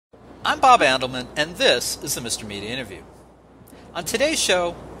I'm Bob Andelman, and this is the Mr. Media Interview. On today's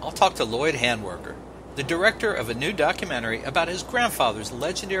show, I'll talk to Lloyd Handwerker, the director of a new documentary about his grandfather's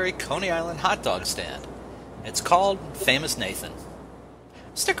legendary Coney Island hot dog stand. It's called Famous Nathan.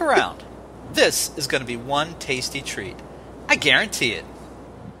 Stick around. This is going to be one tasty treat. I guarantee it.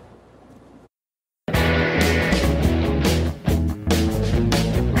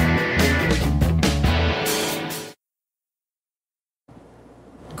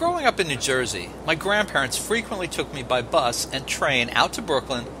 Growing up in New Jersey, my grandparents frequently took me by bus and train out to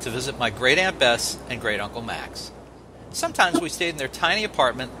Brooklyn to visit my great-aunt Bess and great-uncle Max. Sometimes we stayed in their tiny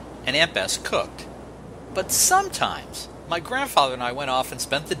apartment and Aunt Bess cooked. But sometimes my grandfather and I went off and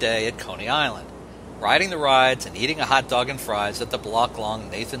spent the day at Coney Island, riding the rides and eating a hot dog and fries at the block-long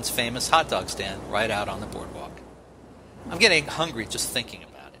Nathan's Famous hot dog stand right out on the boardwalk. I'm getting hungry just thinking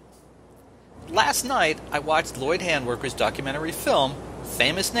about it. Last night, I watched Lloyd Handwerker's documentary film,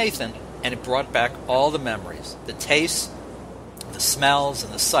 Famous Nathan, and it brought back all the memories, the tastes, the smells,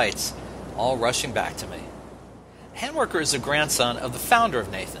 and the sights, all rushing back to me. Handwerker is the grandson of the founder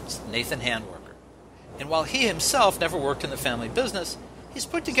of Nathan's, Nathan Handwerker. And while he himself never worked in the family business, he's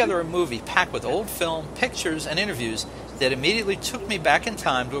put together a movie packed with old film, pictures, and interviews that immediately took me back in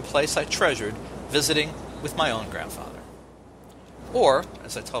time to a place I treasured visiting with my own grandfather. Or,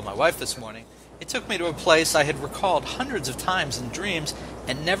 as I told my wife this morning, it took me to a place I had recalled hundreds of times in dreams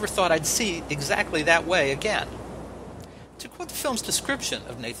and never thought I'd see exactly that way again. To quote the film's description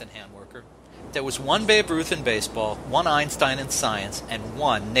of Nathan Handwerker, there was one Babe Ruth in baseball, one Einstein in science, and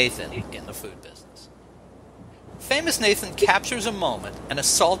one Nathan in the food business. Famous Nathan captures a moment and a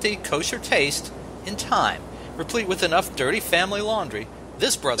salty, kosher taste in time, replete with enough dirty family laundry.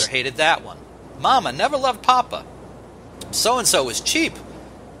 This brother hated that one. Mama never loved Papa. So-and-so was cheap.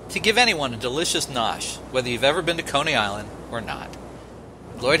 To give anyone a delicious nosh, whether you've ever been to Coney Island or not.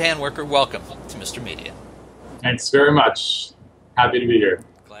 Lloyd Handwerker, welcome to Mr. Media. Thanks very much. Happy to be here.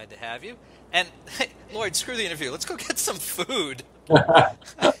 Glad to have you. And, hey, Lloyd, screw the interview. Let's go get some food.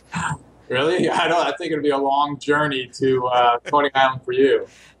 Really? I think it'll be a long journey to Coney Island for you.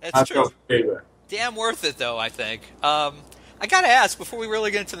 That's true. Damn worth it, though, I think. I got to ask, before we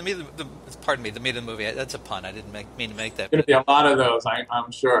really get into the meat of the meat of the movie. That's a pun. I didn't mean to make that. There's going to be a lot of those,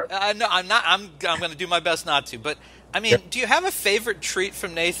 I'm sure. No, I'm not. I'm going to do my best not to. But I mean, do you have a favorite treat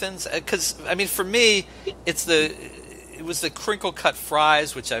from Nathan's? Because I mean, for me, it was the crinkle cut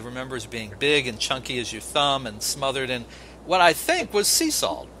fries, which I remember as being big and chunky as your thumb and smothered in what I think was sea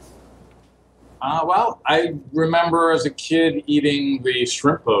salt. Well, I remember as a kid eating the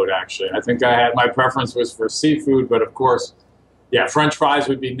shrimp boat. Actually, I think my preference was for seafood, but of course. Yeah, French fries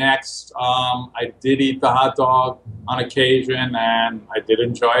would be next. I did eat the hot dog on occasion, and I did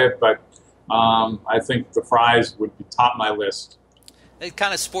enjoy it, but I think the fries would be top my list. It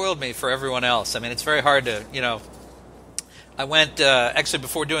kind of spoiled me for everyone else. I mean, it's very hard to, I went, actually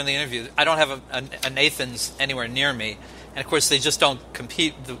before doing the interview, I don't have a Nathan's anywhere near me, and of course they just don't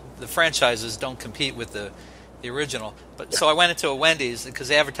compete, the franchises don't compete with the original. But so I went into a Wendy's because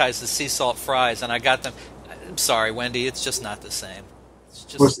they advertised the sea salt fries, and I got them. I'm sorry, Wendy. It's just not the same. It's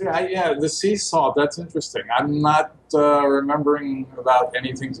just... Well, see, the sea salt. That's interesting. I'm not remembering about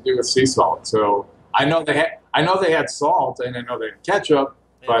anything to do with sea salt. So I know they had salt, and I know they had ketchup,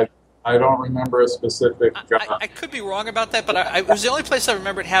 but I don't remember a specific. I could be wrong about that, but it was the only place I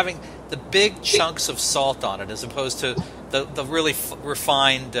remembered having the big chunks of salt on it, as opposed to the really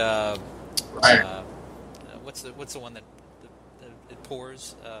refined. Right. What's the one that it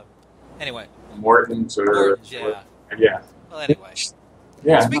pours? Anyway. Morton's yeah. Yeah. Well, anyway.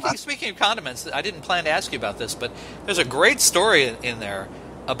 Yeah. Speaking of condiments, I didn't plan to ask you about this, but there's a great story in there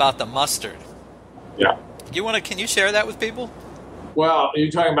about the mustard. Yeah. Can you share that with people? Well, are you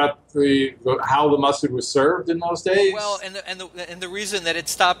talking about how the mustard was served in those days? Well, and the reason that it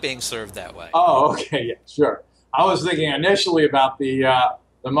stopped being served that way. Oh, okay, yeah, sure. I was thinking initially about the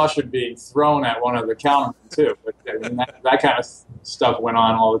mustard being thrown at one of the countermen too, but that kind of stuff went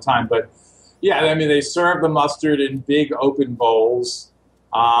on all the time. But yeah, I mean, they served the mustard in big open bowls,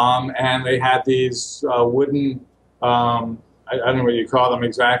 and they had these wooden, I don't know what you call them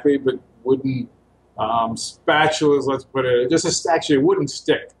exactly, but wooden spatulas, let's put it, just actually a wooden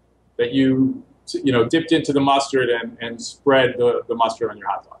stick that you dipped into the mustard and spread the mustard on your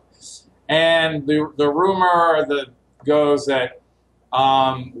hot dog. And the rumor that goes that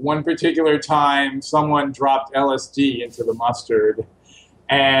one particular time someone dropped LSD into the mustard,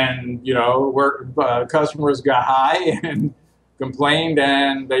 and customers got high and complained,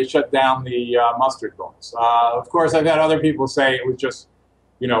 and they shut down the mustard bowls. Of course, I've had other people say it was just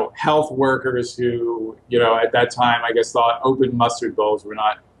health workers who at that time I guess thought open mustard bowls were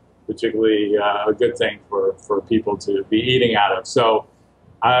not particularly a good thing for people to be eating out of. So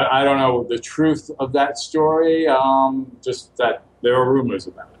I don't know the truth of that story, just that there are rumors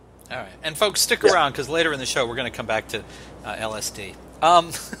about it. All right. And folks, stick around, because later in the show we're going to come back to LSD.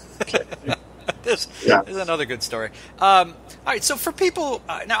 This is another good story. All right, so for people,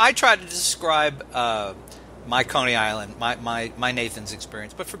 now I try to describe my Coney Island, my Nathan's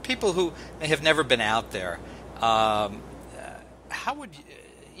experience, but for people who may have never been out there, how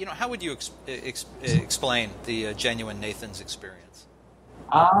would you explain the genuine Nathan's experience?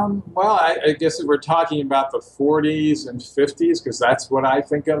 Well, I guess if we're talking about the 40s and 50s, because that's what I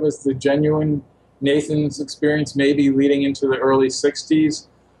think of as the genuine Nathan's experience, maybe leading into the early 60s.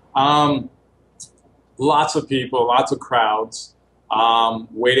 Lots of people, lots of crowds,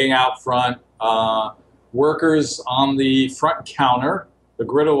 waiting out front, workers on the front counter. The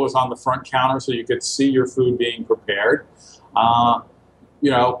griddle was on the front counter so you could see your food being prepared.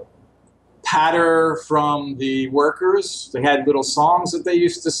 Patter from the workers. They had little songs that they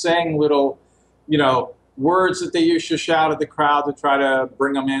used to sing, little, words that they used to shout at the crowd to try to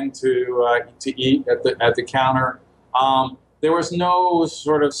bring them in to eat at the counter. There was no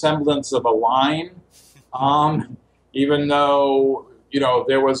sort of semblance of a line, even though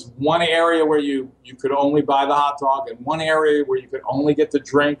there was one area where you could only buy the hot dog, and one area where you could only get the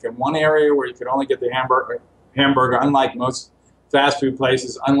drink, and one area where you could only get the hamburger. Unlike most fast food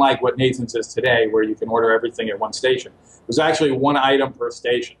places, unlike what Nathan's is today, where you can order everything at one station. It was actually one item per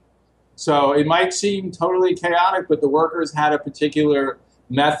station. So it might seem totally chaotic, but the workers had a particular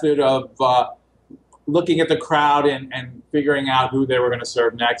method of looking at the crowd and figuring out who they were going to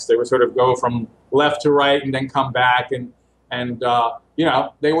serve next. They would sort of go from left to right and then come back, and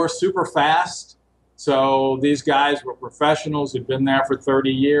they were super fast. So these guys were professionals who'd been there for 30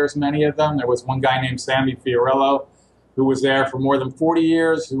 years, many of them. There was one guy named Sammy Fiorello who was there for more than 40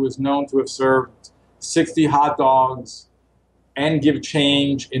 years, who was known to have served 60 hot dogs and give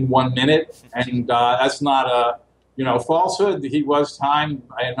change in 1 minute. And that's not a falsehood. He was timed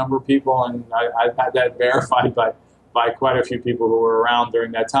by a number of people, and I've had that verified by quite a few people who were around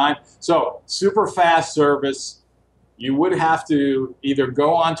during that time. So super fast service. You would have to either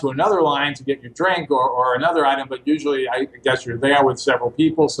go on to another line to get your drink or another item, but usually I guess you're there with several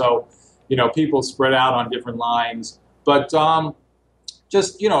people, so people spread out on different lines. But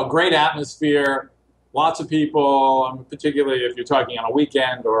just great atmosphere, lots of people, particularly if you're talking on a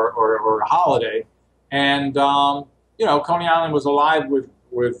weekend or a holiday. And Coney Island was alive with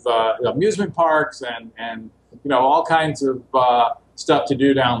amusement parks and all kinds of stuff to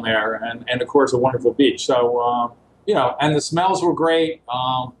do down there, and of course a wonderful beach. So and the smells were great.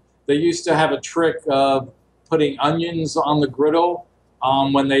 They used to have a trick of putting onions on the griddle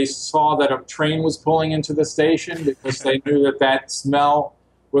when they saw that a train was pulling into the station, because they knew that smell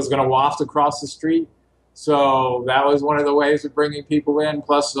was going to waft across the street. So that was one of the ways of bringing people in.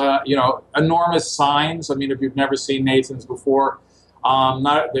 Plus, enormous signs. I mean, if you've never seen Nathan's before,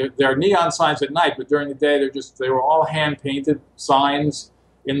 they're neon signs at night, but during the day they were all hand painted signs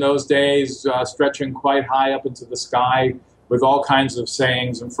in those days, stretching quite high up into the sky with all kinds of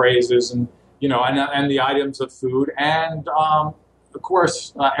sayings and phrases, and the items of food. And of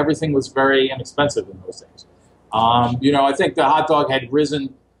course, everything was very inexpensive in those days. I think the hot dog had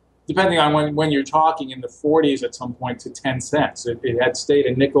risen, depending on when you're talking, in the 40s at some point to 10 cents. It had stayed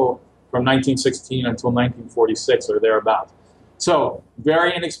a nickel from 1916 until 1946 or thereabouts. So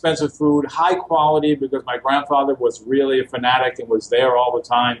very inexpensive food, high quality, because my grandfather was really a fanatic and was there all the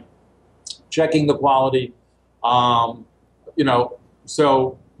time, checking the quality. So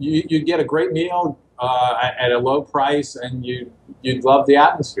you get a great meal at a low price, and you'd love the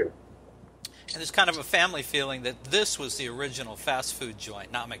atmosphere. And there's kind of a family feeling that this was the original fast food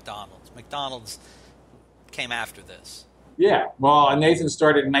joint, not McDonald's. McDonald's came after this. Yeah, well, Nathan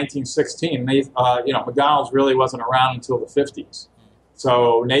started in 1916. McDonald's really wasn't around until the 50s.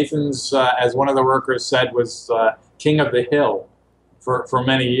 So Nathan's, as one of the workers said, was king of the hill for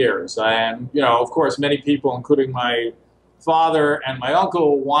many years. And, of course, many people, including my father and my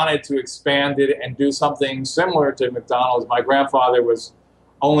uncle, wanted to expand it and do something similar to McDonald's. My grandfather was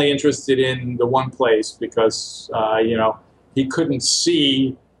only interested in the one place because, he couldn't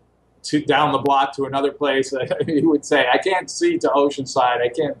see down the block to another place. He would say, I can't see to Oceanside. I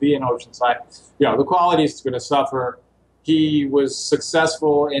can't be in Oceanside. The quality is going to suffer. He was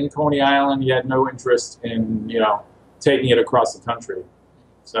successful in Coney Island. He had no interest in, taking it across the country.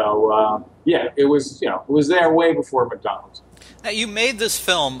 So, it was there way before McDonald's. Now, you made this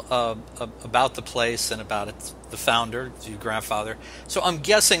film about the place and about the founder, your grandfather. So I'm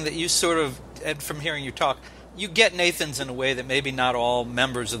guessing that you sort of, and from hearing you talk, you get Nathan's in a way that maybe not all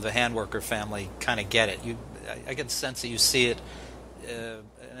members of the Handwerker family kind of get it. I get the sense that you see it,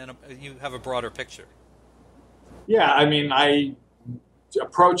 and you have a broader picture. Yeah, I mean, I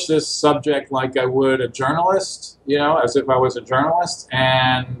approach this subject like I would a journalist, as if I was a journalist.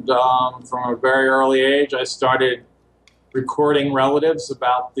 And from a very early age, I started recording relatives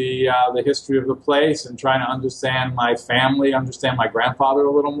about the history of the place and trying to understand my family, understand my grandfather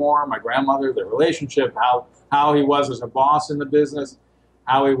a little more, my grandmother, their relationship, how he was as a boss in the business,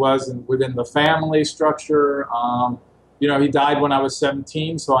 how he was within the family structure. He died when I was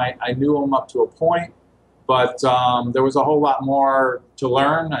 17, so I knew him up to a point. But there was a whole lot more to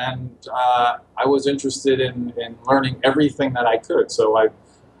learn, and I was interested in learning everything that I could. So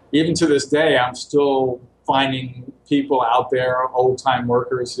even to this day, I'm still finding people out there, old-time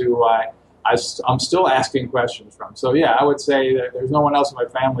workers, who I'm still asking questions from. So yeah, I would say that there's no one else in my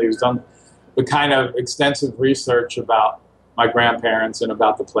family who's done the kind of extensive research about my grandparents and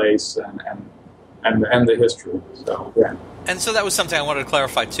about the place and the history. So yeah. And so that was something I wanted to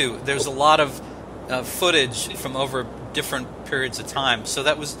clarify too. There's a lot of footage from over different periods of time. So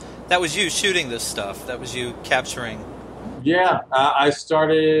that was you shooting this stuff. That was you capturing. Yeah, I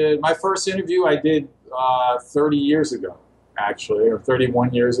started my first interview. I did 30 years ago, actually, or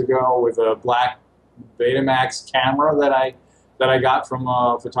 31 years ago, with a black Betamax camera that I got from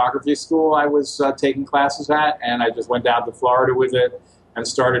a photography school I was taking classes at, and I just went down to Florida with it and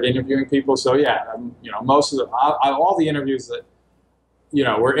started interviewing people. So yeah, most of all the interviews that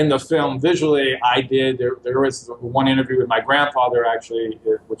were in the film visually, I did. There was one interview with my grandfather, actually,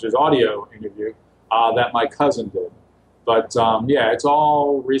 which is audio interview, that my cousin did. But yeah, it's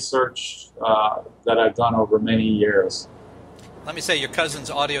all research that I've done over many years. Let me say, your cousin's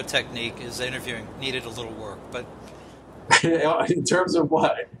audio technique is interviewing needed a little work, but in terms of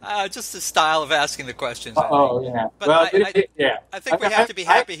what? Just the style of asking the questions. Oh yeah, but well, I think we have to be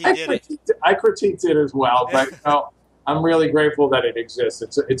happy he did it. I critiqued it as well, but I'm really grateful that it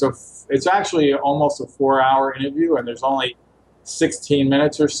exists. It's actually almost a 4-hour interview, and there's only 16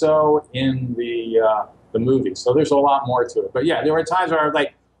 minutes or so in the movie, so there's a lot more to it. But yeah, there were times where I was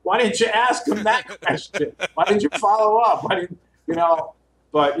like, "Why didn't you ask him that question? Why didn't you follow up? Why didn't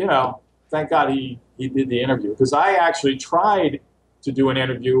But thank God he did the interview, because I actually tried to do an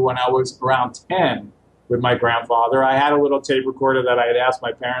interview when I was around 10 with my grandfather. I had a little tape recorder that I had asked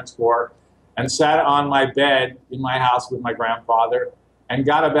my parents for, and sat on my bed in my house with my grandfather, and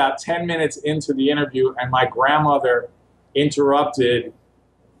got about 10 minutes into the interview, and my grandmother interrupted,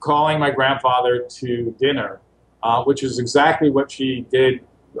 calling my grandfather to dinner, which is exactly what she did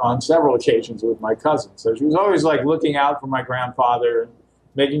on several occasions with my cousin. So she was always like looking out for my grandfather, and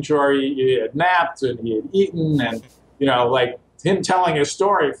making sure he had napped and he had eaten, and like him telling his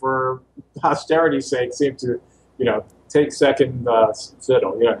story for posterity's sake seemed to take second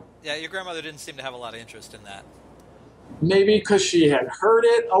fiddle. Yeah, your grandmother didn't seem to have a lot of interest in that. Maybe because she had heard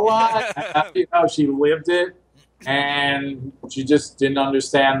it a lot. She lived it, and she just didn't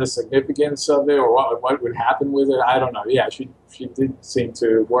understand the significance of it, or what would happen with it. I don't know. Yeah, she did seem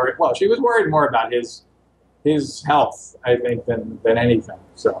to worry. Well, she was worried more about his health, I think, than anything.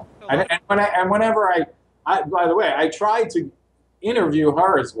 So, and whenever I by the way, I tried to interview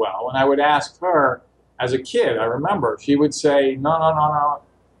her as well, and I would ask her as a kid. I remember she would say, "No,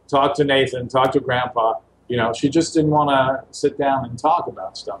 talk to Nathan, talk to Grandpa." She just didn't want to sit down and talk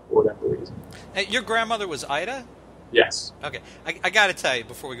about stuff for whatever reason. Hey, your grandmother was Ida? Yes. Okay. I got to tell you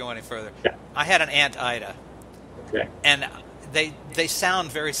before we go any further. Yeah. I had an Aunt Ida. Okay. And they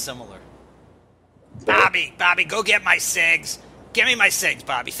sound very similar. Bobby, go get my cigs. Give me my cigs,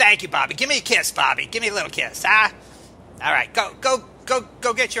 Bobby. Thank you, Bobby. Give me a kiss, Bobby. Give me a little kiss, huh? All right.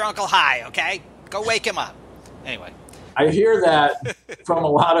 Go get your uncle high, okay? Go wake him up. Anyway. I hear that from a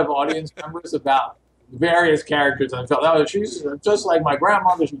lot of audience members about various characters, and I felt, she's just like my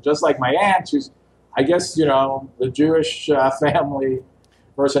grandmother, she's just like my aunt. She's, I guess, the Jewish family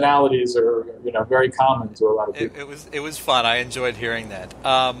personalities are, very common to a lot of people. It was fun. I enjoyed hearing that.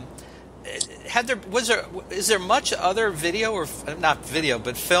 Is there much other video, or not video,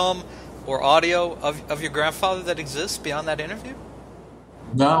 but film or audio of your grandfather that exists beyond that interview?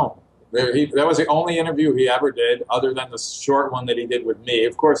 No. That was the only interview he ever did, other than the short one that he did with me.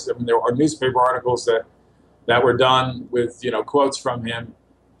 Of course, there are newspaper articles that were done with quotes from him.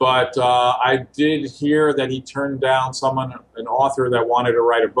 But I did hear that he turned down an author that wanted to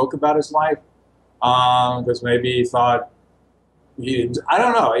write a book about his life, because maybe he thought I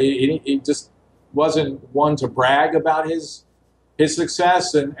don't know. He just wasn't one to brag about his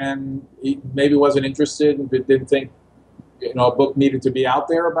success, and he maybe wasn't interested and didn't think a book needed to be out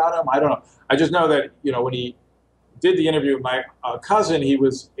there about him. I don't know. I just know that when he did the interview with my cousin, he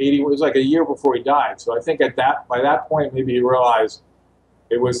was 80. It was like a year before he died. So I think by that point, maybe he realized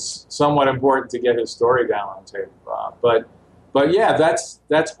it was somewhat important to get his story down on tape. But yeah, that's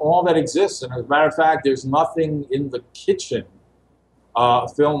all that exists. And as a matter of fact, there's nothing in the kitchen,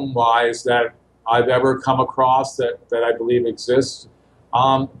 film-wise, that I've ever come across that I believe exists.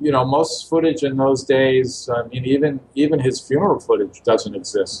 Most footage in those days, I mean, even his funeral footage doesn't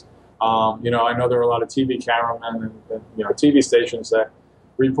exist. I know there are a lot of TV cameramen and TV stations that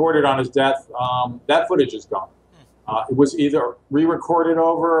reported on his death. That footage is gone. It was either re-recorded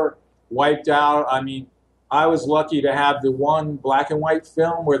over, wiped out. I mean, I was lucky to have the one black and white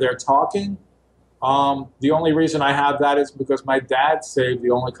film where they're talking. The only reason I have that is because my dad saved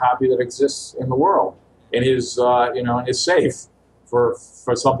the only copy that exists in the world in his, in his safe for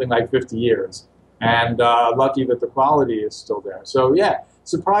something like 50 years. And lucky that the quality is still there. So yeah,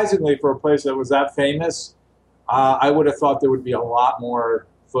 surprisingly for a place that was that famous, I would have thought there would be a lot more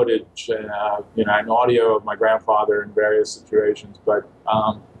footage and audio of my grandfather in various situations. But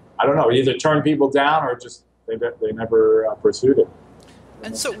I don't know, either turn people down or just they never pursued it.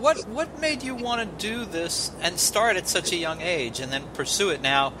 And so what made you want to do this and start at such a young age and then pursue it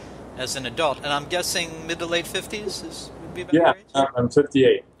now as an adult? And I'm guessing mid to late 50s would be about your age? I'm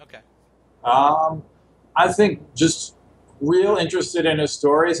 58. Okay. I think just real interested in his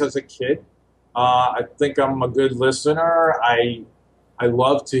stories as a kid. I think I'm a good listener. I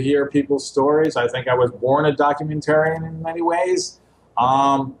love to hear people's stories. I think I was born a documentarian in many ways.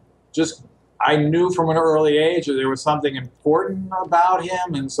 I knew from an early age that there was something important about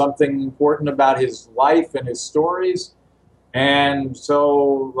him and something important about his life and his stories. And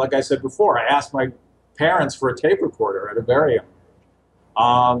so, like I said before, I asked my parents for a tape recorder at a very young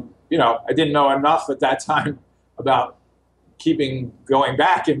age. I didn't know enough at that time about going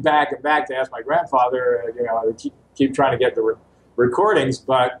back and back and back to ask my grandfather, to keep trying to get the recordings.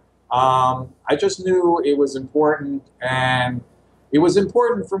 But I just knew it was important. And it was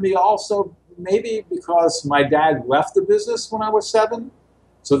important for me also, maybe because my dad left the business when I was 7.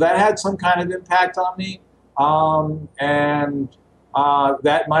 So that had some kind of impact on me.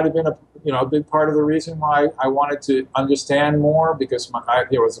 That might have been a big part of the reason why I wanted to understand more, because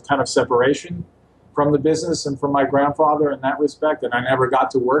there was a kind of separation from the business and from my grandfather in that respect. And I never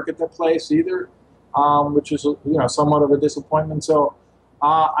got to work at the place either, which is, somewhat of a disappointment. So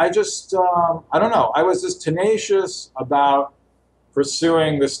I don't know. I was just tenacious about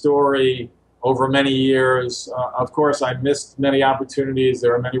pursuing the story over many years. Of course, I missed many opportunities.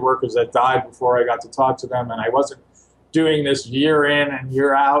 There were many workers that died before I got to talk to them, and I wasn't doing this year in and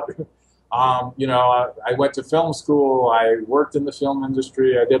year out. I went to film school. I worked in the film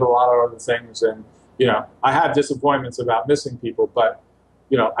industry. I did a lot of other things, and I have disappointments about missing people, but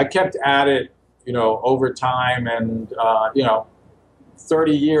I kept at it, over time, and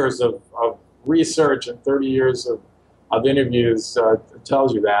 30 years of research and 30 years of interviews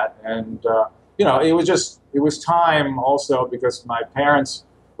tells you that. And it was time also, because my parents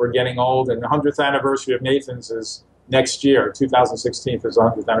were getting old, and the 100th anniversary of Nathan's is next year. 2016 is the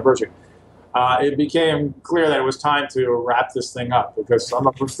 100th anniversary. It became clear that it was time to wrap this thing up, because I'm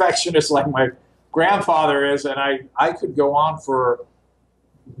a perfectionist like my grandfather is, and I could go on for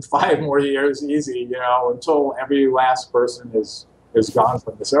 5 more years easy, until every last person is gone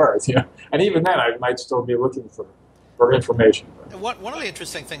from this earth. And even then I might still be looking for information. One of the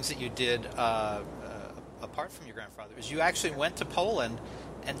interesting things that you did, apart from your grandfather, is you actually went to Poland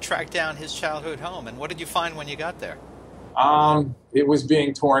and tracked down his childhood home. And what did you find when you got there? It was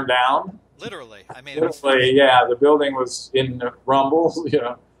being torn down. Literally. I mean, literally, yeah. The building was in rumble.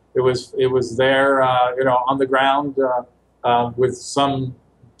 It was there, on the ground with some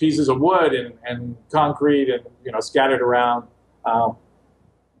pieces of wood and concrete and scattered around.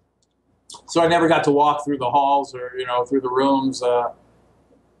 So I never got to walk through the halls or through the rooms,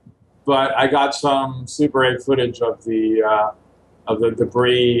 but I got some Super 8 footage of the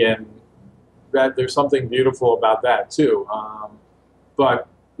debris, and that there's something beautiful about that too. But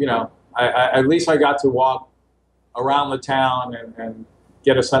at least I got to walk around the town and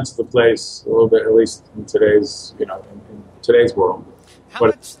get a sense of the place a little bit, at least in today's in today's world. How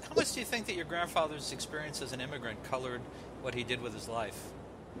much do you think that your grandfather's experience as an immigrant colored what he did with his life?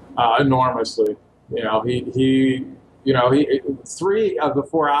 Enormously. He 3 of the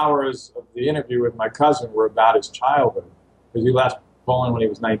 4 hours of the interview with my cousin were about his childhood, because he left Poland when he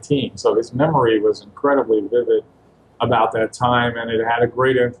was 19. So his memory was incredibly vivid about that time, and it had a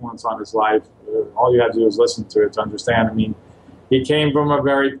great influence on his life. All you have to do is listen to it to understand. I mean, he came from a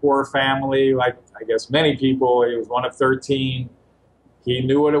very poor family, like I guess many people. He was one of 13. He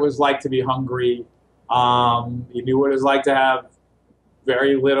knew what it was like to be hungry. He knew what it was like to have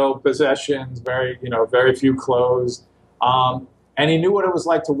very little possessions, very few clothes. And he knew what it was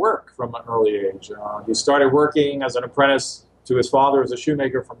like to work from an early age. He started working as an apprentice to his father as a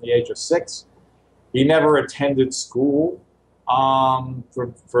shoemaker from the age of 6. He never attended school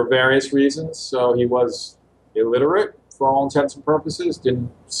for various reasons, so he was illiterate for all intents and purposes.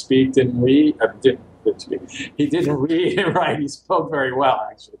 Didn't speak, didn't read. Didn't speak. He didn't read and write. He spoke very well,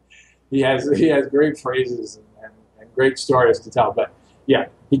 actually. He has great phrases and great stories to tell. But yeah,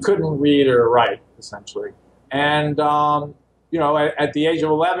 he couldn't read or write essentially. And at the age of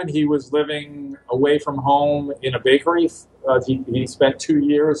 11, he was living away from home in a bakery. He spent 2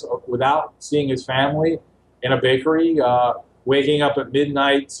 years without seeing his family in a bakery, waking up at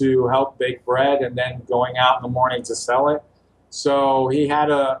midnight to help bake bread and then going out in the morning to sell it. So he had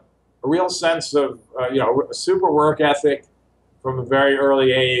a real sense of, a super work ethic from a very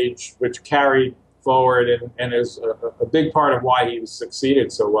early age, which carried forward and is a big part of why he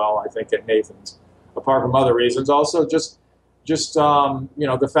succeeded so well, I think, at Nathan's, apart from other reasons. Also, just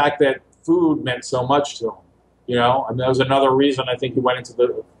the fact that food meant so much to him, and that was another reason I think he went into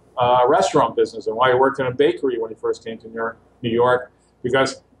the restaurant business and why he worked in a bakery when he first came to New York,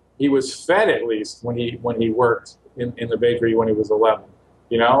 because he was fed at least when he worked in the bakery when he was 11,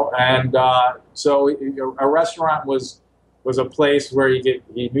 and so a restaurant was a place where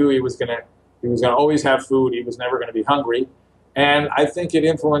he knew he was gonna always have food. He was never going to be hungry, and I think it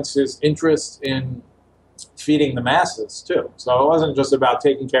influenced his interest in feeding the masses too. So it wasn't just about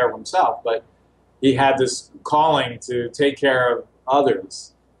taking care of himself, but he had this calling to take care of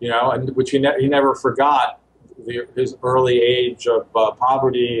others, and which he never forgot his early age of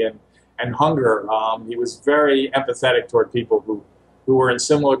poverty and hunger. He was very empathetic toward people who were in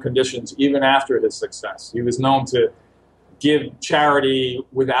similar conditions even after his success. He was known to give charity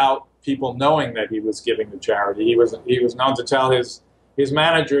without people knowing that he was giving the charity. He was known to tell his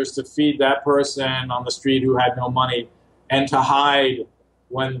managers to feed that person on the street who had no money and to hide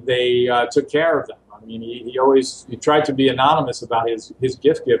when they took care of them. I mean, he tried to be anonymous about his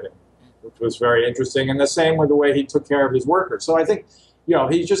gift giving, which was very interesting. And the same with the way he took care of his workers. So I think,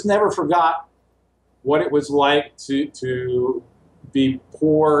 he just never forgot what it was like to be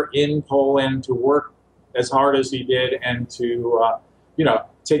poor in Poland, to work as hard as he did, and to,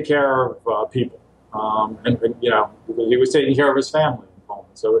 take care of people. Because he was taking care of his family in Poland.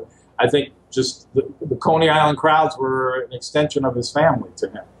 So I think just the Coney Island crowds were an extension of his family to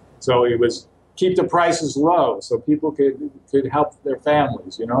him. So he was keep the prices low so people could help their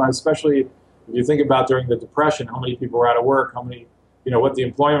families, especially if you think about during the Depression, how many people were out of work, how many, what the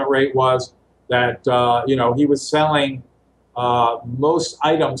employment rate was, that, he was selling most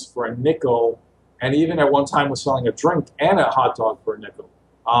items for a nickel, and even at one time was selling a drink and a hot dog for a nickel.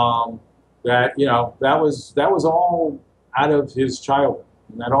 That was all out of his childhood,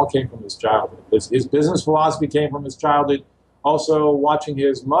 and that all came from his childhood. His business philosophy came from his childhood. Also, watching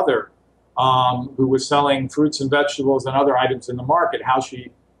his mother, who was selling fruits and vegetables and other items in the market, how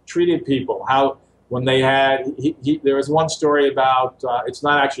she treated people. How when they had, there was one story about. It's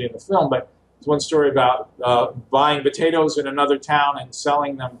not actually in the film, but it's one story about buying potatoes in another town and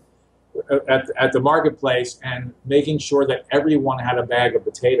selling them at the marketplace and making sure that everyone had a bag of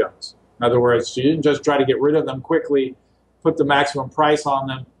potatoes. In other words, she didn't just try to get rid of them quickly, put the maximum price on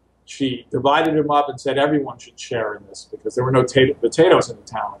them. She divided them up and said everyone should share in this because there were no potatoes in the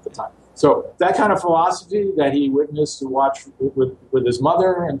town at the time. So that kind of philosophy that he witnessed to watch with his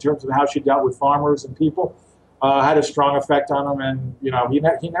mother in terms of how she dealt with farmers and people had a strong effect on him. And,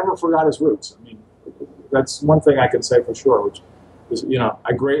 he never forgot his roots. I mean, that's one thing I can say for sure, which is,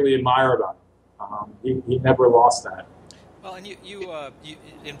 I greatly admire about him. He never lost that. Well, and you,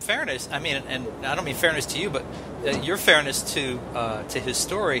 in fairness, I mean, and I don't mean fairness to you, but your fairness to his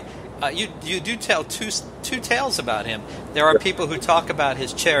story, you do tell two tales about him. There are people who talk about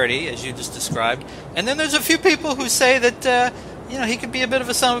his charity, as you just described, and then there's a few people who say that he could be a bit of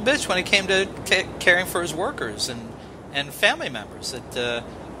a son of a bitch when it came to caring for his workers and family members.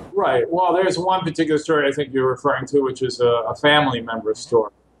 Right. Well, there's one particular story I think you're referring to, which is a family member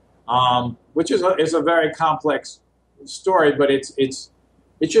story, which is a very complex story, but it's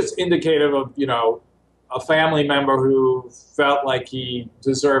just indicative of a family member who felt like he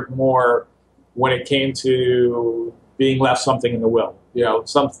deserved more when it came to being left something in the will.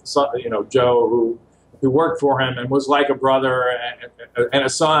 Joe who worked for him and was like a brother and a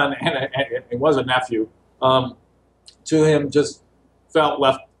son and was a nephew, to him just felt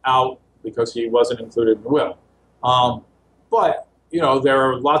left out because he wasn't included in the will. But there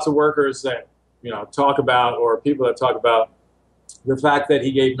are lots of workers that talk about, or people that talk about the fact that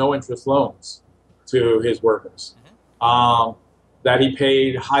he gave no interest loans to his workers. That he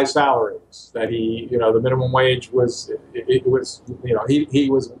paid high salaries, that he, the minimum wage was, it was, he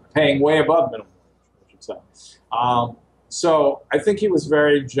was paying way above minimum wage, I should say. So I think he was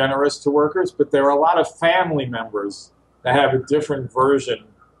very generous to workers, but there are a lot of family members that have a different version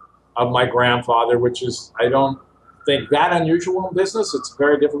of my grandfather, which is, I don't think that unusual in business. It's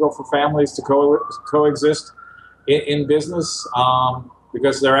very difficult for families to coexist in business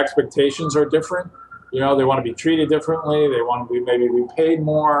because their expectations are different. They want to be treated differently. They want to maybe be paid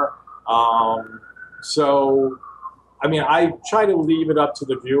more. So, I mean, I try to leave it up to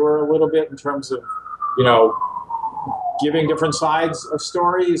the viewer a little bit in terms of, giving different sides of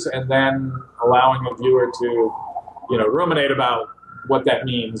stories and then allowing the viewer to, ruminate about what that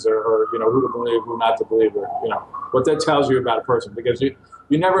means or who to believe, who not to believe, or, what that tells you about a person. Because you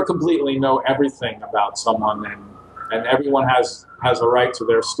never completely know everything about someone, and everyone has a right to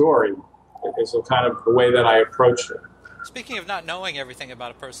their story. It's kind of the way that I approach it. Speaking of not knowing everything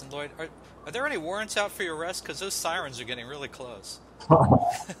about a person, Lloyd, are there any warrants out for your arrest? Because those sirens are getting really close.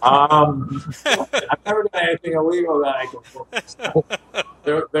 I've never done anything illegal that I can focus.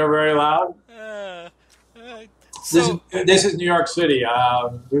 They're very loud. This is New York City.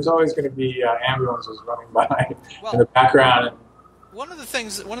 There's always going to be ambulances running by in the background. One of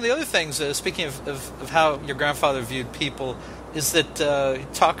the other things, speaking of how your grandfather viewed people, is that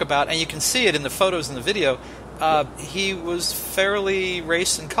talk about, and you can see it in the photos and the video, he was fairly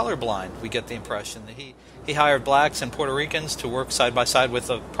race and color blind. We get the impression that he hired blacks and Puerto Ricans to work side by side with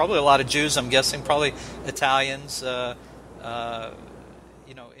probably a lot of Jews. I'm guessing probably Italians. At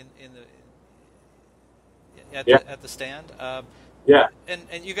the stand.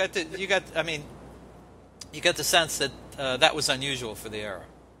 And you got the sense that that was unusual for the era.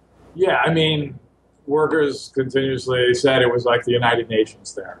 Yeah, I mean, workers continuously said it was like the United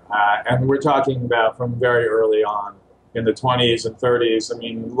Nations there. And we're talking about from very early on in the 20s and 30s. I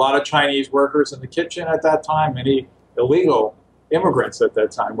mean, a lot of Chinese workers in the kitchen at that time, many illegal immigrants at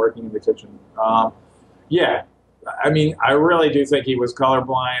that time working in the kitchen. I mean, I really do think he was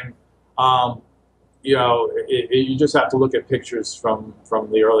colorblind. You just have to look at pictures from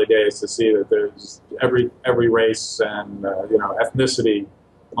the early days to see that there's every race and ethnicity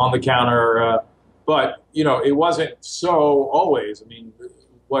on the counter. But it wasn't so always. I mean,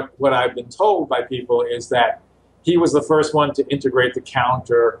 what I've been told by people is that he was the first one to integrate the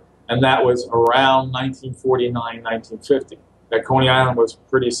counter, and that was around 1949, 1950. That Coney Island was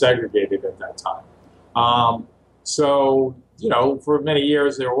pretty segregated at that time. So for many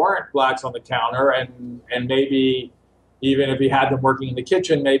years there weren't blacks on the counter, and maybe even if he had them working in the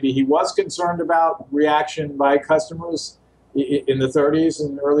kitchen, maybe he was concerned about reaction by customers in the 30s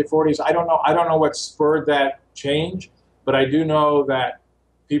and early 40s. I don't know what spurred that change, but I do know that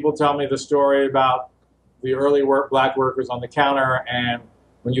people tell me the story about the early black workers on the counter, and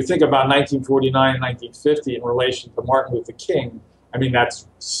when you think about 1949 and 1950 in relation to Martin Luther King, I mean, that's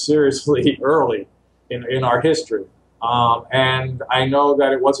seriously early in our history. And I know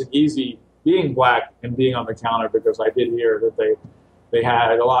that it wasn't easy being black and being on the counter, because I did hear that they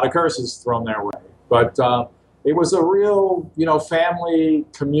had a lot of curses thrown their way. But it was a real, family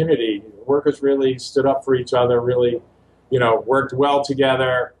community. Workers really stood up for each other, really, worked well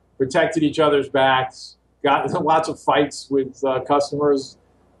together, protected each other's backs, got lots of fights with customers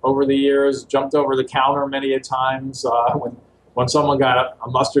over the years, jumped over the counter many a times when someone got a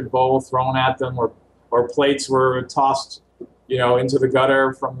mustard bowl thrown at them, or plates were tossed, into the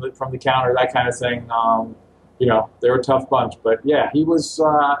gutter from the counter, that kind of thing. They were a tough bunch. But yeah, he was,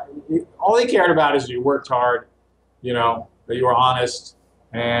 all he cared about is you worked hard, that you were honest,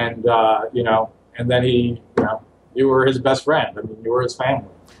 and, and then you were his best friend. I mean, you were his family.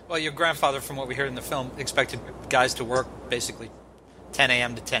 Well, your grandfather, from what we heard in the film, expected guys to work basically 10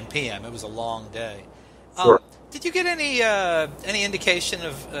 a.m. to 10 p.m. It was a long day. Sure. Did you get any indication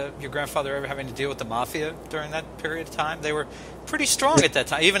of your grandfather ever having to deal with the mafia during that period of time? They were pretty strong at that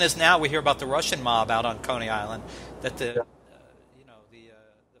time. Even as now we hear about the Russian mob out on Coney Island, that the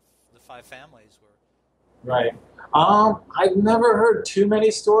five families were. Right. I've never heard too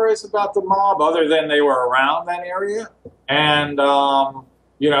many stories about the mob, other than they were around that area, and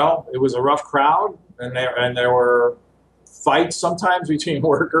it was a rough crowd, and there were fights sometimes between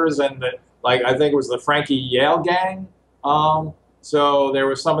workers and I think it was the Frankie Yale gang. So there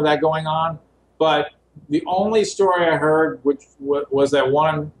was some of that going on. But the only story I heard, which was that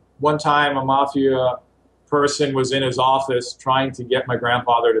one time a mafia person was in his office trying to get my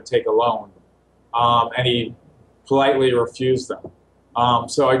grandfather to take a loan, and he politely refused them.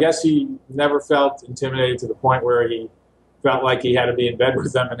 So I guess he never felt intimidated to the point where he felt like he had to be in bed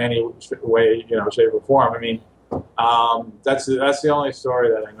with them in any way, shape or form. I mean, that's the only story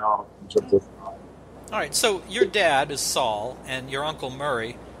that I know in terms of. All right, so your dad is Saul, and your uncle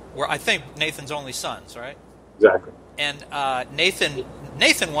Murray were, I think, Nathan's only sons, right? Exactly. And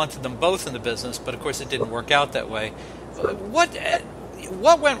Nathan wanted them both in the business, but of course it didn't work out that way.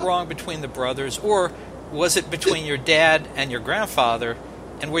 What went wrong between the brothers, or was it between your dad and your grandfather?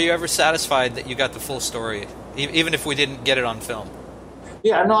 And were you ever satisfied that you got the full story, even if we didn't get it on film?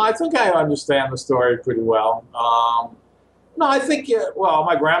 Yeah, no, I think I understand the story pretty well. No, I think, well,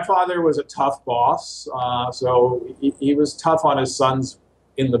 my grandfather was a tough boss, so he was tough on his sons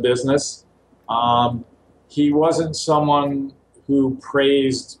in the business. He wasn't someone who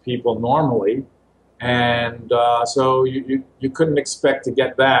praised people normally, and so you couldn't expect to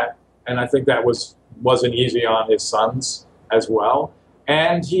get that, and I think that wasn't easy on his sons as well.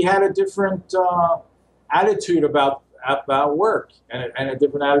 And he had a different attitude about work and a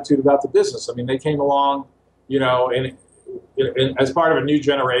different attitude about the business. I mean, they came along, as part of a new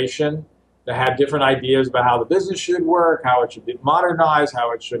generation that had different ideas about how the business should work, how it should be modernized,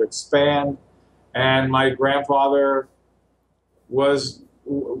 how it should expand. And my grandfather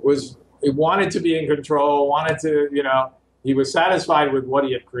he wanted to be in control, wanted to, he was satisfied with what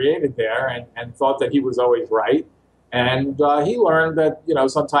he had created there and thought that he was always right. And he learned that,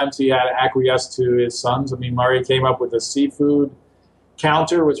 sometimes he had to acquiesce to his sons. I mean, Murray came up with a seafood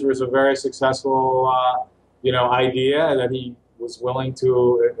counter, which was a very successful, idea that he was willing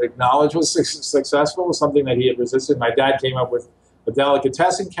to acknowledge was successful, something that he had resisted. My dad came up with a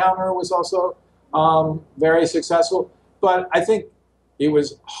delicatessen counter, was also very successful. But I think it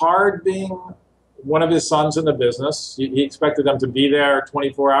was hard being one of his sons in the business. He expected them to be there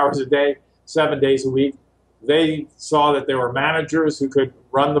 24 hours a day, 7 days a week. They saw that there were managers who could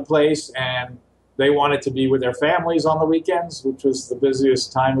run the place, and they wanted to be with their families on the weekends, which was the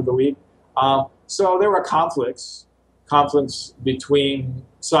busiest time of the week. So there were conflicts between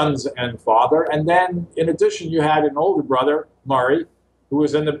sons and father. And then, in addition, you had an older brother, Murray, who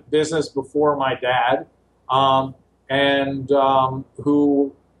was in the business before my dad, and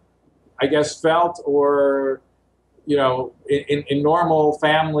who I guess felt, or in normal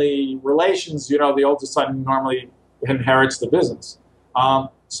family relations, the oldest son normally inherits the business.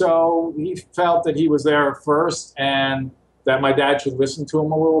 So he felt that he was there first and that my dad should listen to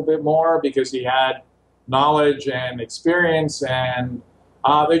him a little bit more because he had knowledge and experience, and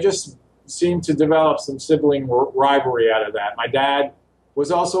they just seemed to develop some sibling rivalry out of that. My dad was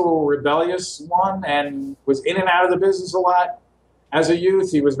also a rebellious one and was in and out of the business a lot. As a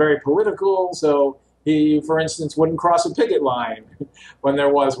youth, he was very political, so he, for instance, wouldn't cross a picket line when there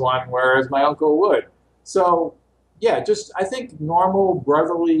was one, whereas my uncle would. So, yeah, just I think normal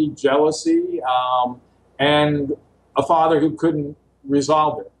brotherly jealousy and a father who couldn't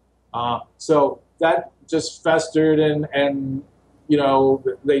resolve it. So that just festered, and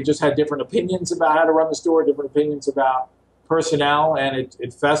they just had different opinions about how to run the store, different opinions about personnel, and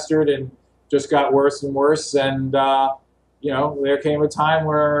it festered and just got worse and worse. And there came a time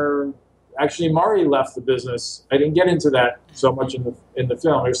where actually Murray left the business. I didn't get into that so much in the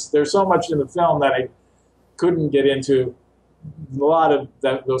film. There's so much in the film that I couldn't get into a lot of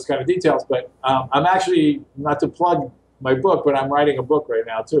those kind of details. But I'm actually, not to plug my book, but I'm writing a book right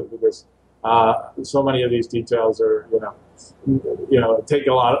now too, because so many of these details are take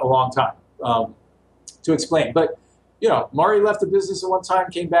a long time to explain. But Murray left the business at one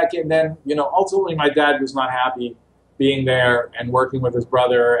time, came back in. Then ultimately my dad was not happy being there and working with his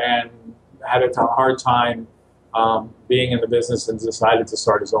brother, and had a hard time being in the business, and decided to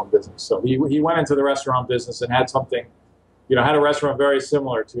start his own business. So he went into the restaurant business and had something, had a restaurant very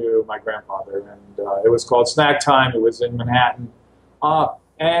similar to my grandfather, and it was called Snack Time. It was in Manhattan.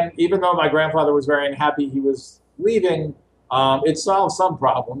 And even though my grandfather was very unhappy he was leaving, it solved some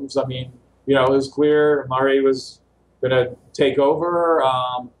problems. I mean, it was clear Murray was going to take over.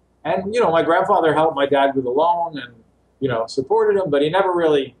 And my grandfather helped my dad with a loan and, supported him, but he never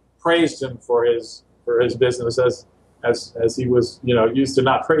really praised him for his business as he was, used to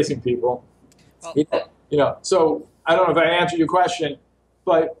not praising people. Well, so I don't know if I answered your question,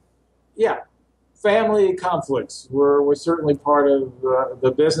 but yeah, family conflicts were certainly part of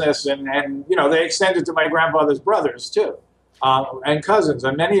the business, and they extended to my grandfather's brothers too, and cousins,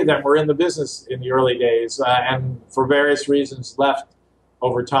 and many of them were in the business in the early days, and for various reasons left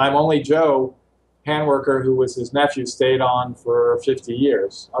over time. Only Joe Handwerker, who was his nephew, stayed on for 50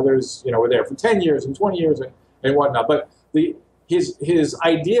 years. Others, were there for 10 years and 20 years and whatnot. But his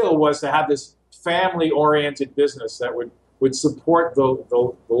ideal was to have this family-oriented business that would support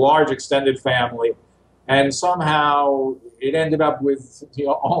the large extended family, and somehow it ended up with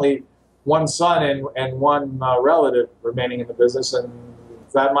only one son and one relative remaining in the business, and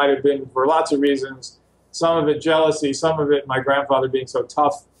that might have been for lots of reasons. Some of it jealousy, some of it my grandfather being so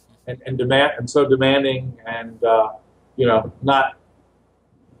tough and so demanding, and not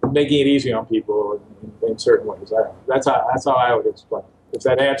making it easy on people in certain ways. That's how I would explain it, if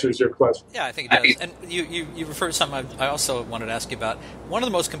that answers your question. Yeah, I think it does. And you referred to something I also wanted to ask you about. One of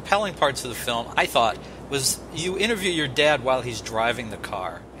the most compelling parts of the film, I thought, was you interview your dad while he's driving the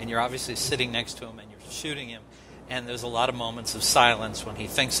car, and you're obviously sitting next to him and you're shooting him, and there's a lot of moments of silence when he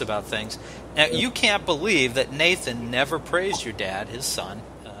thinks about things. Now, you can't believe that Nathan never praised your dad, his son.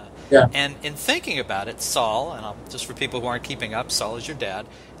 Yeah. And in thinking about it, Saul, and just for people who aren't keeping up, Saul is your dad.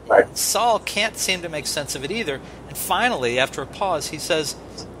 Right. Saul can't seem to make sense of it either. And finally, after a pause, he says,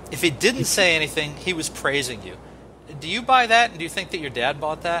 if he didn't say anything, he was praising you. Do you buy that, and do you think that your dad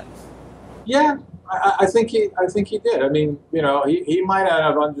bought that? Yeah, I think he did. I mean, he might not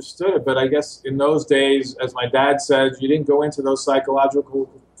have understood it, but I guess in those days, as my dad said, you didn't go into those psychological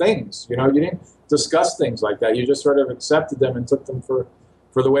things. You didn't discuss things like that. You just sort of accepted them and took them for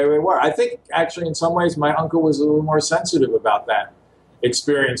the way they were. I think actually in some ways my uncle was a little more sensitive about that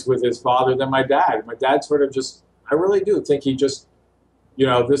experience with his father than my dad. My dad sort of just, I really do think he just,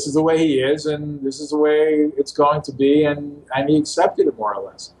 this is the way he is and this is the way it's going to be, and he accepted it more or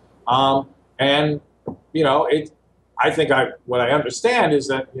less. I think what I understand is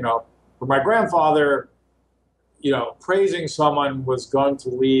that, for my grandfather, praising someone was going to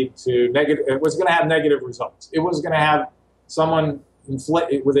lead to negative, it was going to have negative results. It was going to have someone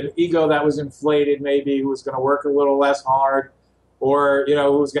with an ego that was inflated, maybe, who was going to work a little less hard, or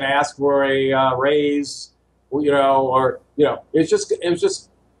who was going to ask for a raise, it was just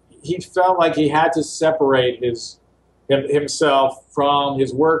he felt like he had to separate himself from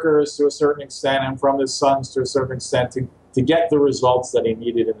his workers to a certain extent and from his sons to a certain extent to get the results that he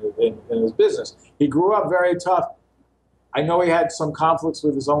needed in his business. He grew up very tough. I know he had some conflicts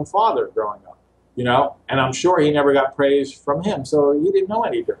with his own father growing up, and I'm sure he never got praise from him, so he didn't know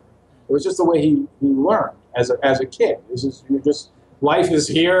any different. It was just the way he learned as a kid. Life is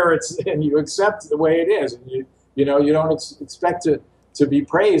here, and you accept the way it is, and you don't expect to be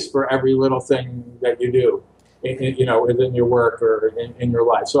praised for every little thing that you do, within your work or in your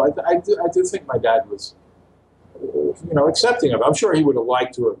life. So I do think my dad was, accepting of it. I'm sure he would have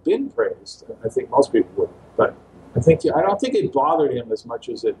liked to have been praised. I think most people would, but I don't think it bothered him as much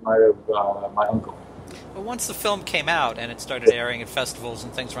as it might have my uncle. Well, once the film came out and it started airing at festivals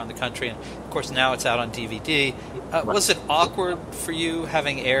and things around the country, and of course now it's out on DVD, was it awkward for you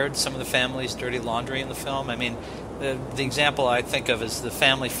having aired some of the family's dirty laundry in the film? I mean, the example I think of is the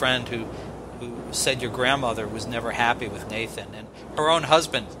family friend who said your grandmother was never happy with Nathan, and her own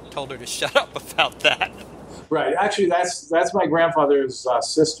husband told her to shut up about that. Right. Actually, that's my grandfather's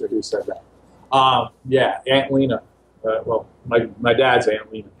sister who said that. Aunt Lena. My dad's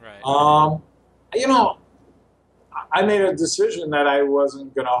Aunt Lena. Right. I made a decision that I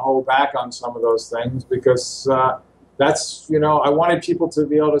wasn't going to hold back on some of those things because that's, I wanted people to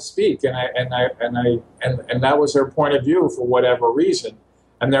be able to speak, and that was her point of view for whatever reason,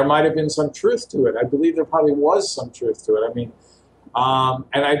 and there might have been some truth to it. I believe there probably was some truth to it. I mean,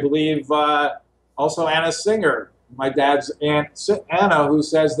 and I believe also Anna Singer, my dad's aunt Anna, who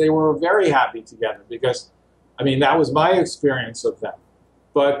says they were very happy together because, that was my experience of them.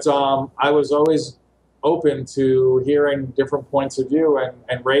 But I was always open to hearing different points of view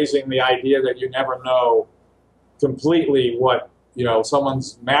and raising the idea that you never know completely what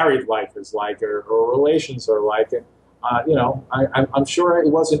someone's married life is like or relations are like. And I'm sure it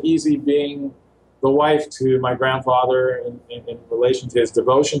wasn't easy being the wife to my grandfather in relation to his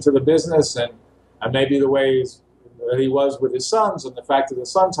devotion to the business and maybe the ways that he was with his sons and the fact that the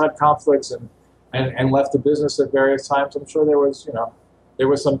sons had conflicts and left the business at various times. I'm sure there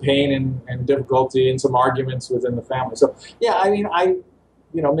was some pain and difficulty and some arguments within the family. So, I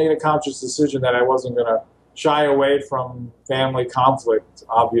made a conscious decision that I wasn't going to shy away from family conflict,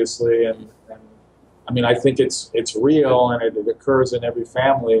 obviously. And I think it's real and it occurs in every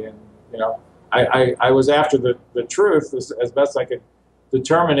family. And, I was after the truth as best I could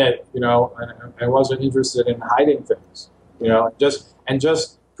determine it, and I wasn't interested in hiding things, just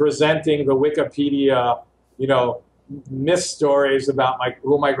presenting the Wikipedia, myth stories about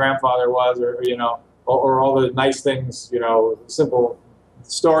who my grandfather was, or all the nice things, simple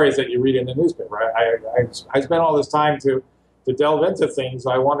stories that you read in the newspaper. I spent all this time to delve into things.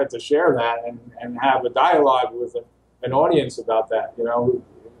 I wanted to share that and have a dialogue with an audience about that.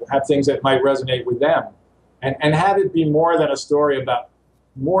 Have things that might resonate with them, and have it be more than a story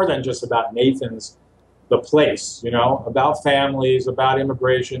more than just about Nathan's the place, about families, about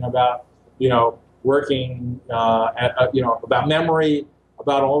immigration, about, working, about memory,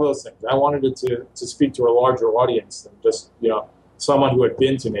 about all those things. I wanted it to speak to a larger audience than just, someone who had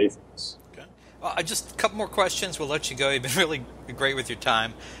been to Nathan's. Okay. Well, just a couple more questions. We'll let you go. You've been really great with your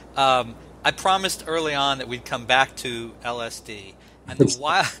time. I promised early on that we'd come back to LSD. And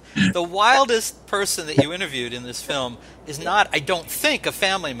the wildest person that you interviewed in this film is not, I don't think, a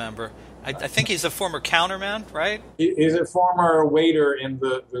family member. I think he's a former counterman, right? He's a former waiter in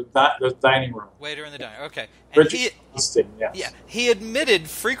the dining room. Waiter in the dining room, okay. And Richard Austin, yes. Yeah, he admitted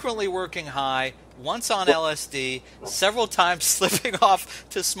frequently working high, once on LSD, several times slipping off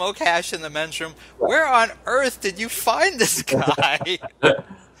to smoke hash in the men's room. Where on earth did you find this guy?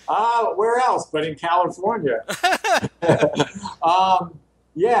 Where else but in California?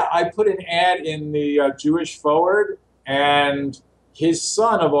 Yeah, I put an ad in the Jewish Forward, and his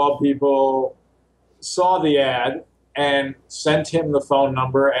son, of all people, saw the ad and sent him the phone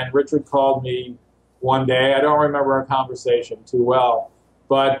number, and Richard called me one day. I don't remember our conversation too well,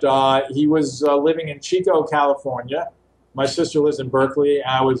 but he was living in Chico, California. My sister lives in Berkeley.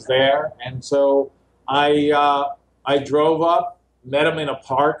 I was there, and so I drove up, met him in a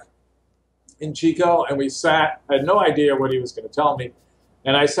park in Chico, and we sat. I had no idea what he was going to tell me,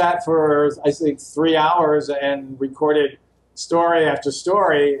 and I sat for, I think, 3 hours and recorded story after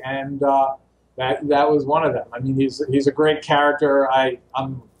story, and that was one of them. I mean, he's a great character.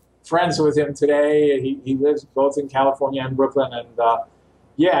 I'm friends with him today. He lives both in California and Brooklyn, and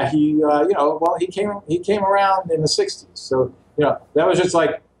he came around in the '60s. So that was just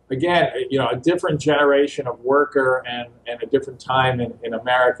like, again, a different generation of worker and a different time in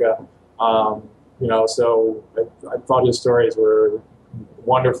America. So I thought his stories were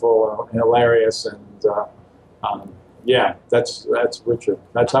wonderful and hilarious, and yeah, that's Richard.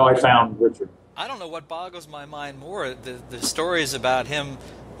 That's how I found Richard. I don't know what boggles my mind more, the stories about him,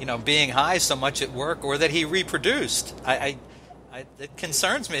 being high so much at work, or that he reproduced. It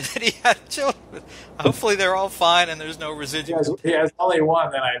concerns me that he had children. Hopefully they're all fine and there's no residual. He has only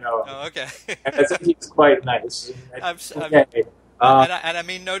one that I know of. Oh, okay. And I think he's quite nice. And I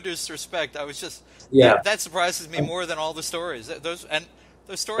mean no disrespect. I was just, that surprises me more than all the stories. Those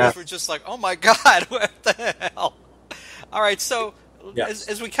stories were just like, oh my God, what the hell? All right, so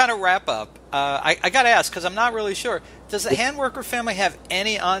as we kind of wrap up, I got to ask, because I'm not really sure, does the Handwerker family have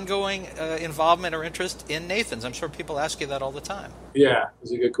any ongoing involvement or interest in Nathan's? I'm sure people ask you that all the time. Yeah,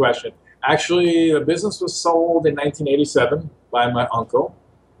 it's a good question. Actually, the business was sold in 1987 by my uncle.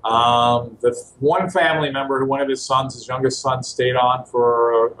 The one family member, one of his youngest son, stayed on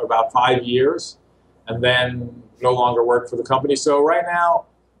for about 5 years and then no longer worked for the company. So right now,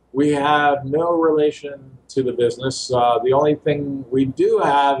 we have no relation to the business. The only thing we do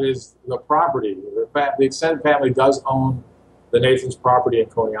have is the property. The extended family does own the Nathan's property in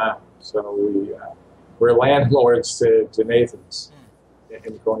Coney Island. So we're landlords to Nathan's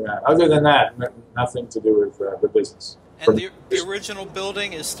in Coney Island. Other than that, nothing to do with the business. And the original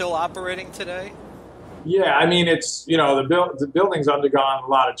building is still operating today? Yeah, I mean, it's, the building's undergone a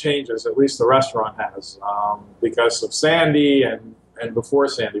lot of changes, at least the restaurant has, because of Sandy and before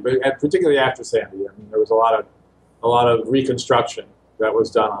Sandy, but particularly after Sandy. I mean, there was a lot of reconstruction that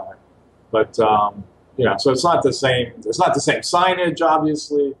was done on it. But so it's not the same. It's not the same signage,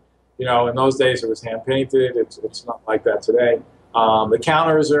 obviously. In those days it was hand painted. It's not like that today. The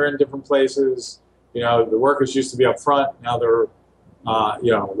counters are in different places. The workers used to be up front. Now they're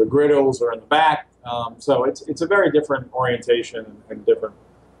the griddles are in the back. So it's a very different orientation and different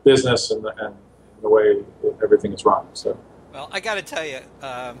business and the way everything is run. So. Well, I got to tell you,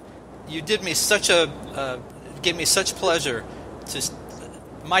 you did me gave me such pleasure.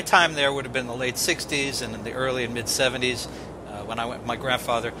 My time there would have been the late '60s and in the early and mid '70s when I went with my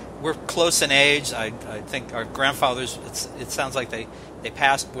grandfather. We're close in age. I think our grandfathers. It sounds like they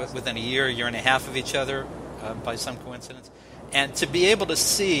passed within a year and a half of each other by some coincidence. And to be able to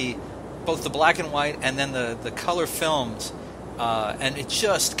see both the black and white and then the color films, and it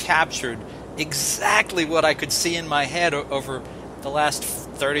just captured exactly what I could see in my head over the last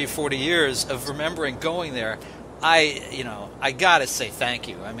 30, 40 years of remembering going there. I got to say thank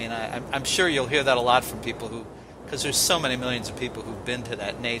you. I mean, I'm sure you'll hear that a lot from people because there's so many millions of people who've been to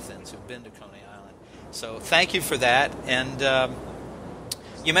that Nathan's, who've been to Coney Island. So thank you for that. And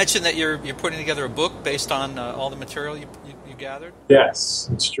you mentioned that you're putting together a book based on all the material you gathered? Yes,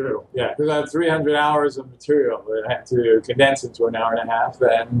 it's true. Yeah, because I have 300 hours of material that I had to condense into an hour and a half.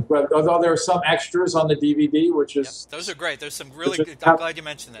 But although there are some extras on the DVD, which is... Yep, those are great. There's some really good... I'm glad you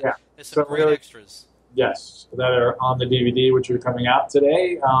mentioned that. Yeah, There's some great extras. Yes, that are on the DVD, which are coming out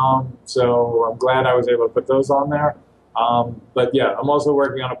today. So I'm glad I was able to put those on there. But yeah, I'm also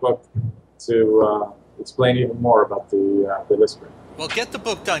working on a book to explain even more about the history. Well, get the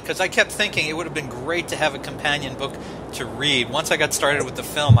book done, because I kept thinking it would have been great to have a companion book to read. Once I got started with the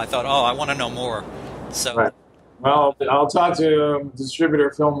film, I thought, oh, I want to know more. So, right. Well, I'll talk to Distributor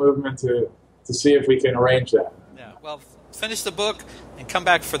Film Movement to see if we can arrange that. Yeah, well, finish the book and come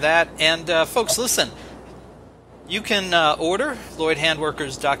back for that. And folks, listen, you can order Lloyd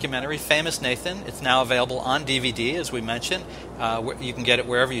Handwerker's documentary, Famous Nathan. It's now available on DVD, as we mentioned. You can get it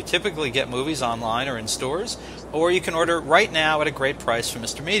wherever you typically get movies, online or in stores. Or you can order it right now at a great price from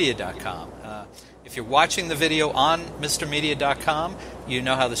MrMedia.com. If you're watching the video on MrMedia.com, you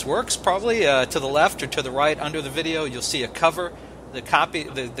know how this works probably. To the left or to the right under the video, you'll see a cover. The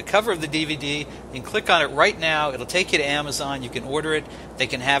cover of the DVD. You can click on it right now. It'll take you to Amazon. You can order it. They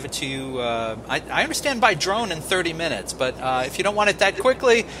can have it to you. I understand by drone in 30 minutes, but if you don't want it that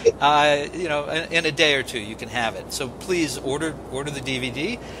quickly, in a day or two, you can have it. So please order the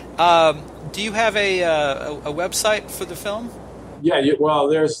DVD. Do you have a website for the film? Yeah, you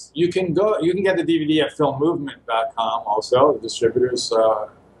can get the DVD at filmmovement.com also, the distributor's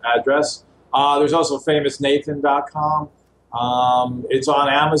address. There's also famousnathan.com. It's on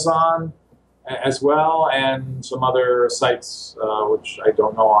Amazon as well, and some other sites which I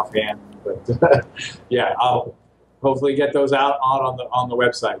don't know offhand. But yeah, I'll hopefully get those out on the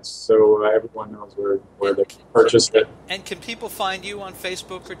websites so everyone knows where they can purchase it. And can people find you on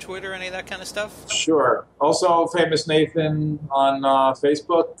Facebook or Twitter, any of that kind of stuff? Sure. Also, Famous Nathan on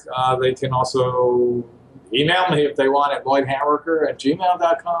Facebook. They can also email me if they want at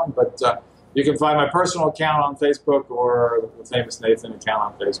lloydhandwerker@gmail.com. But you can find my personal account on Facebook or the Famous Nathan account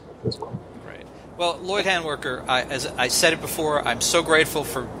on Facebook as well. Great. Well, Lloyd Handwerker, as I said it before, I'm so grateful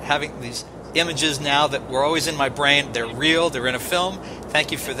for having these images now that were always in my brain. They're real. They're in a film.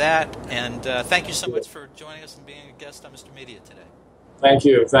 Thank you for that. And thank you so much for joining us and being a guest on Mr. Media today. Thank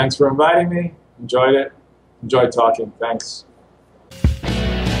you. Thanks for inviting me. Enjoyed it. Enjoyed talking. Thanks.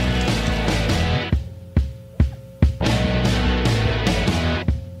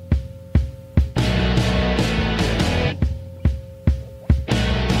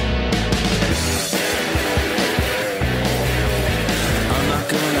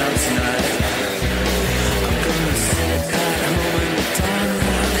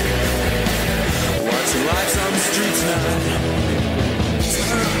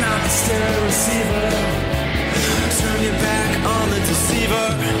 Turn your back on the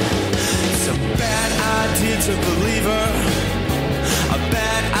deceiver. It's a bad idea to believe her. A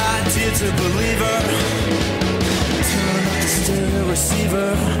bad idea to believe her. Turn up the stereo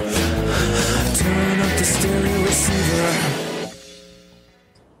receiver. Turn up the stereo receiver.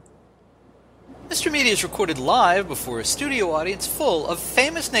 Mr. Media is recorded live before a studio audience full of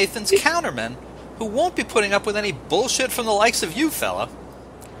Famous Nathan's countermen who won't be putting up with any bullshit from the likes of you, fella.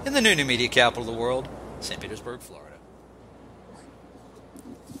 In the new media capital of the world, St. Petersburg, Florida.